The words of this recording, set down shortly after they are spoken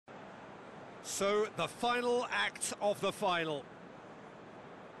So, the final act of the final.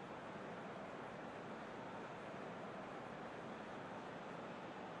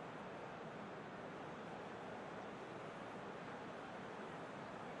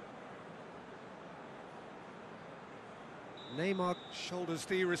 Neymar shoulders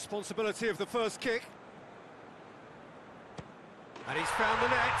the responsibility of the first kick. And he's found the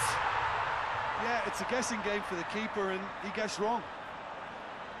net. Yeah, it's a guessing game for the keeper, and he gets wrong.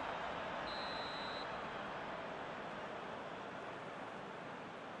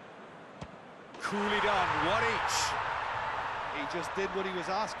 Coolly done, one each. He just did what he was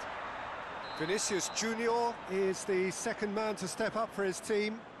asked. Vinicius Junior is the second man to step up for his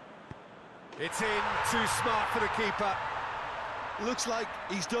team. It's in, too smart for the keeper. Looks like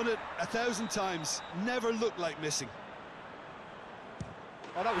he's done it 1,000 times, never looked like missing.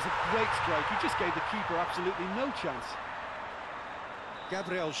 Oh, that was a great strike. He just gave the keeper absolutely no chance.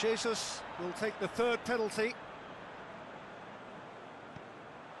 Gabriel Jesus will take the third penalty.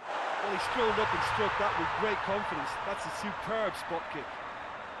 Well, he strolled up and struck that with great confidence. That's a superb spot kick.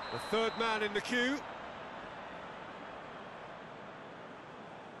 The third man in the queue.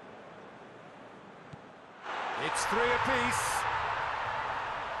 It's three apiece.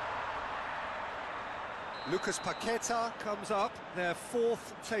 Lucas Paqueta comes up, their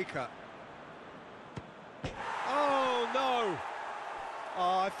fourth taker. Oh, no!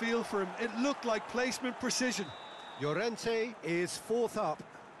 Oh, I feel for him. It looked like placement precision. Llorente is fourth up.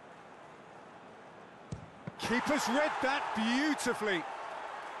 Keeper's read that beautifully.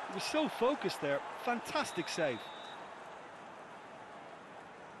 He was so focused there. Fantastic save.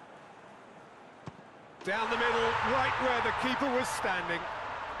 Down the middle, right where the keeper was standing.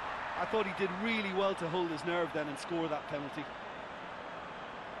 I thought he did really well to hold his nerve then and score that penalty.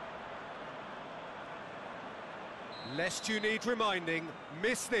 Lest you need reminding,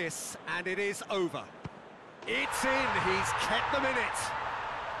 miss this and it is over. It's in, he's kept them in it.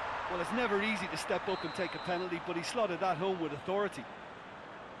 Well, it's never easy to step up and take a penalty, but he slotted that home with authority.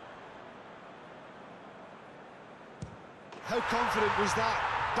 How confident was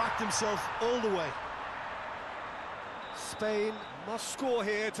that? Backed himself all the way. Spain must score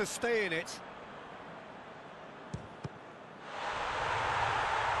here to stay in it.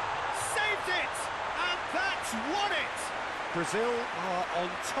 Saved it! And that's won it! Brazil are on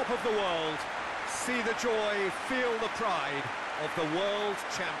top of the world. See the joy, feel the pride of the world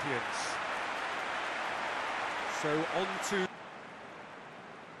champions. So on to...